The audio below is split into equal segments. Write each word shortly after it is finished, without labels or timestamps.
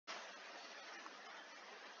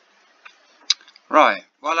Right,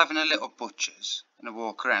 while having a little butcher's and a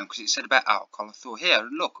walk around, because it said about alcohol, I thought, here,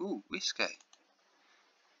 look, ooh, whiskey.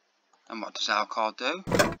 And what does alcohol do?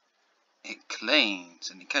 It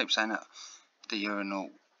cleans, and it keeps saying that the urinal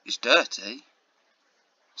is dirty.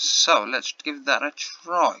 So let's give that a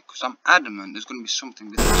try, because I'm adamant there's going to be something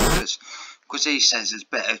with this, because he says there's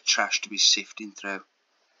better trash to be sifting through.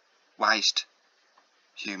 Waste.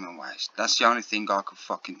 Human waste. That's the only thing I could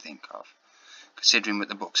fucking think of, considering what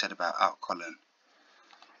the book said about alcohol. And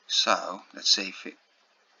so, let's see if it...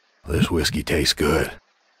 This whiskey tastes good.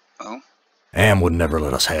 Oh? Am would never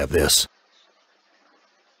let us have this.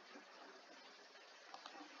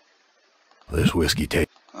 This whiskey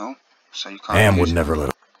tastes... Oh? So you can't... Am would never let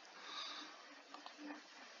us...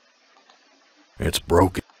 It's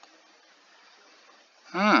broken.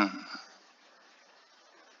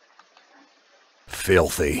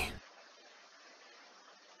 Filthy.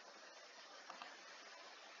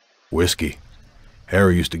 Whiskey.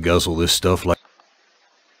 Harry used to guzzle this stuff like...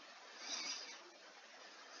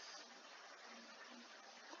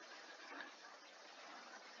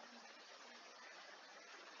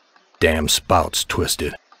 Damn spout's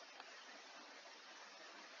twisted.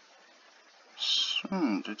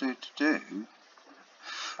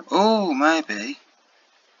 Oh, maybe.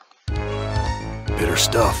 Bitter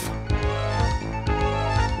stuff.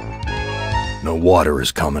 No water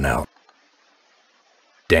is coming out.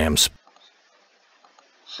 Damn So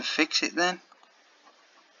fix it then.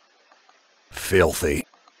 Filthy.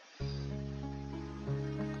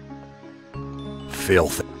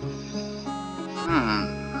 Filthy.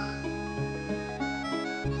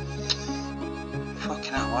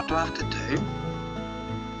 Fucking hell, what do I have to do?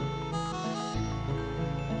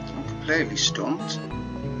 I'm completely stumped.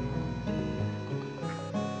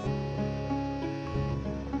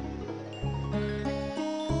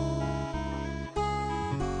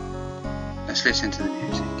 Let's listen to the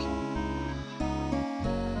music.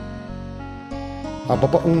 Hey. I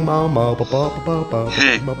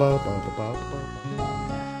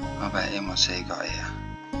bet him what's he got here.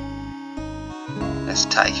 Let's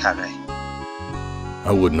take Harry.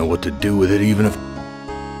 I wouldn't know what to do with it even if...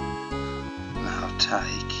 Now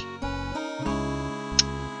take...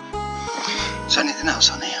 Is there anything else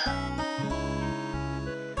on here?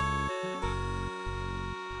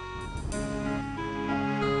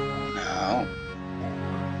 No.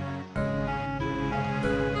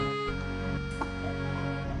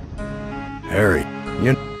 Harry,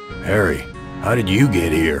 Harry, how did you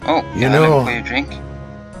get here? Oh, you know... know... Let me pour you a drink.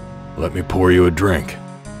 Let me pour you a drink.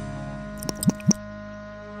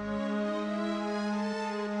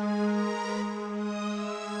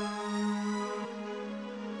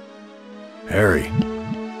 Harry.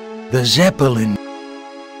 The Zeppelin.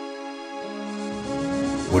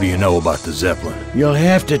 What do you know about the Zeppelin? You'll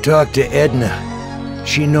have to talk to Edna.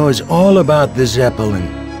 She knows all about the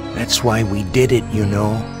Zeppelin. That's why we did it, you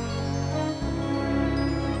know.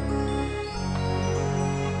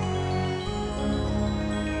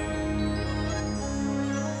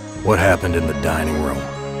 What happened in the dining room?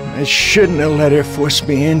 I shouldn't have let her force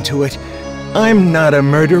me into it. I'm not a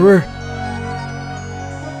murderer.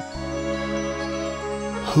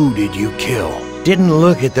 Who did you kill? Didn't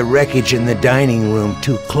look at the wreckage in the dining room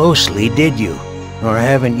too closely, did you? Or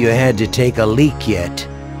haven't you had to take a leak yet?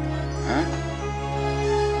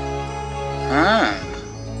 Huh?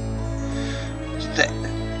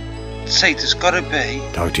 See, there's gotta be...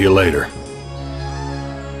 Talk to you later.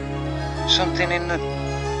 something in the...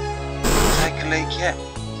 Take a leak yet?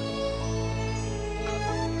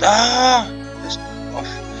 Ah!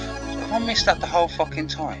 Have I missed that the whole fucking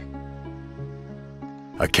time?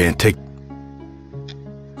 I can't take...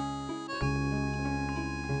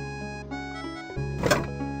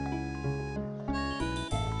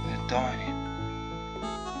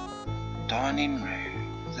 Dining room.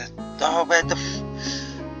 Where the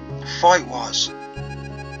fight was.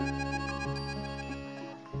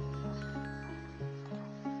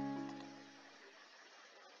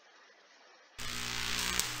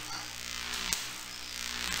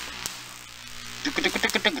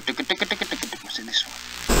 What's in this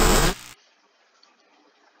one?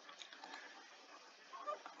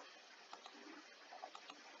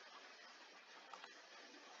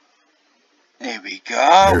 There we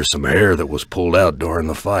go. Here's some hair that was pulled out during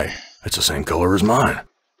the fight. It's the same color as mine.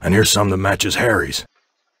 And here's some that matches Harry's.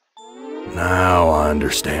 Now I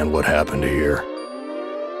understand what happened here.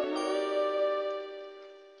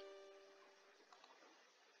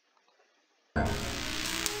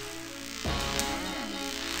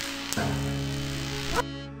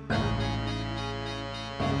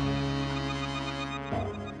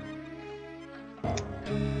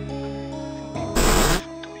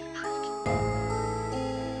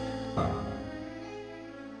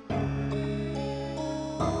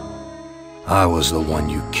 I was the one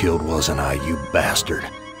you killed, wasn't I, you bastard?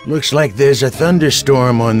 Looks like there's a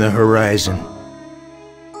thunderstorm on the horizon.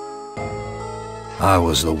 I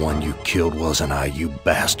was the one you killed, wasn't I, you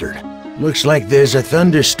bastard? Looks like there's a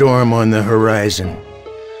thunderstorm on the horizon.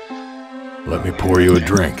 Let me pour you a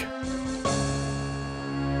drink.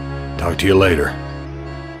 Talk to you later.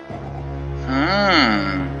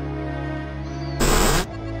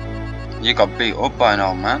 You got beat up by an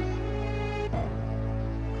old man.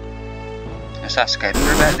 Let's ask Edna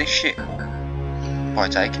about this shit. By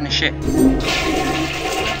taking the shit.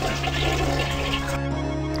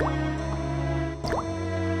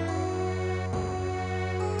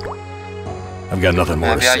 I've got nothing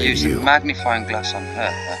more to Maybe I say to use a you. magnifying glass on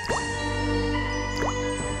her.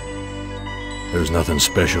 There's nothing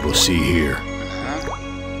special to see here.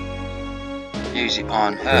 Use it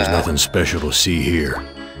on her. There's nothing special to see here.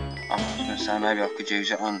 I was gonna say maybe I could use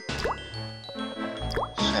it on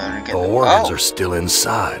Sarah. The organs are still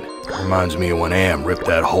inside. Reminds me of when Am ripped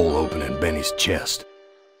that hole open in Benny's chest.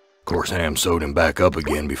 Of course, Am sewed him back up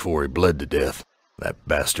again before he bled to death. That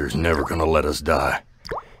bastard's never gonna let us die.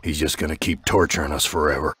 He's just gonna keep torturing us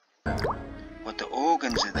forever. But the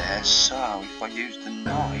organs are there, so if I use the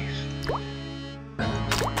knife...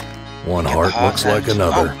 One heart looks like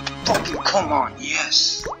another. Oh, fucking come on,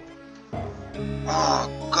 yes! Oh,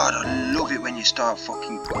 God, I love it when you start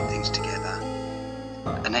fucking putting things together.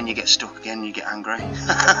 And then you get stuck again and you get angry. Oi,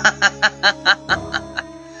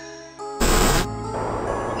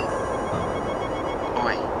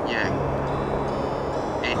 yeah.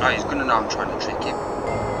 He's gonna know I'm trying to trick him.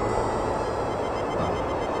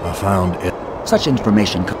 I found it. Such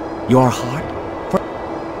information. Your heart?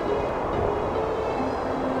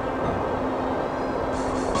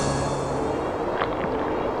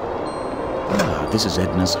 This is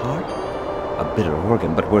Edna's heart. A bitter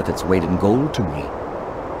organ, but worth its weight in gold to me.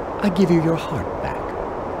 I give you your heart back.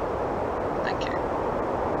 Thank you.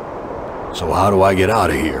 So how do I get out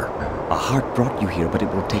of here? A heart brought you here, but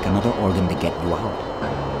it will take another organ to get you out.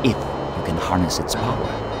 If you can harness its power.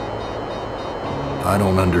 I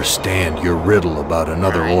don't understand your riddle about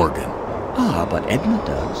another organ. Ah, but Edna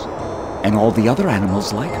does. And all the other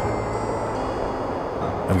animals like her.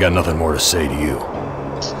 I've got nothing more to say to you.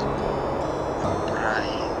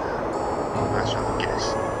 That's what I guess.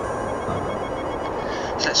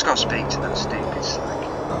 So let's go speak to that stupid slag.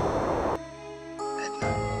 Edna.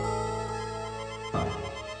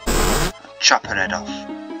 Chop her head off.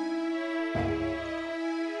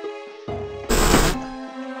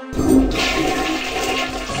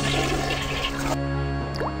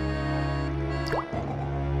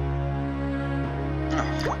 Oh,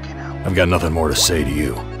 fucking hell. I've got nothing more to say to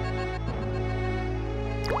you.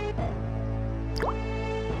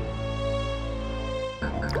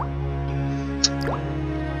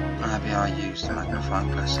 Maybe I used the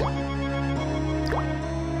magnifying glass.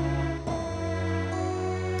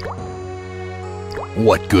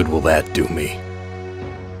 What good will that do me?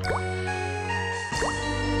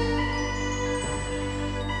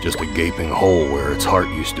 Just a gaping hole where its heart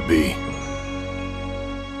used to be.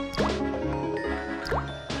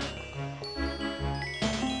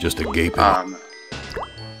 Just a gaping...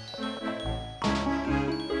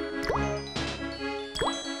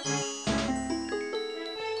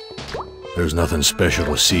 There's nothing special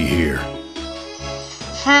to see here.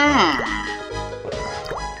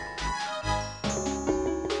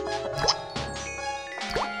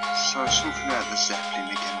 So something about the Zeppelin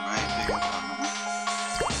again, maybe.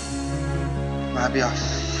 Maybe I...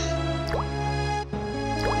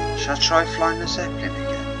 Shall I try flying the Zeppelin again?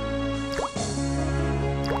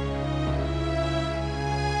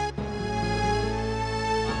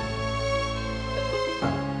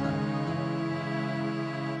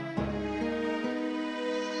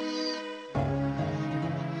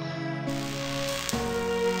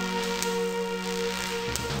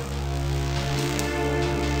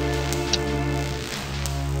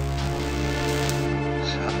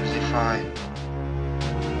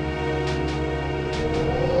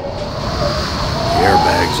 The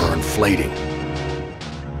airbags are inflating.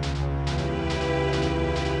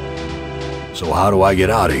 So how do I get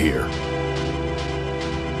out of here?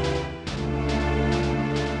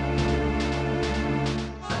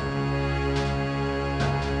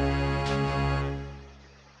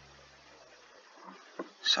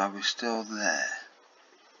 So we're still there.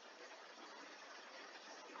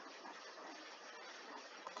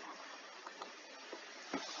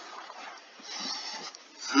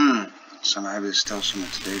 So maybe there's still something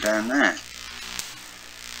to do down there.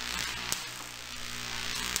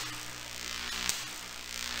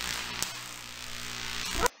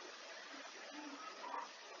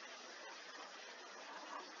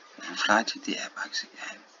 inflated the airbags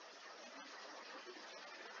again.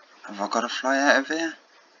 Have I got to fly out of here?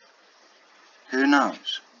 Who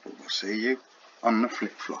knows? But we'll see you on the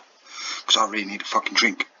flip-flop. Because I really need a fucking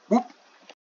drink. Whoop!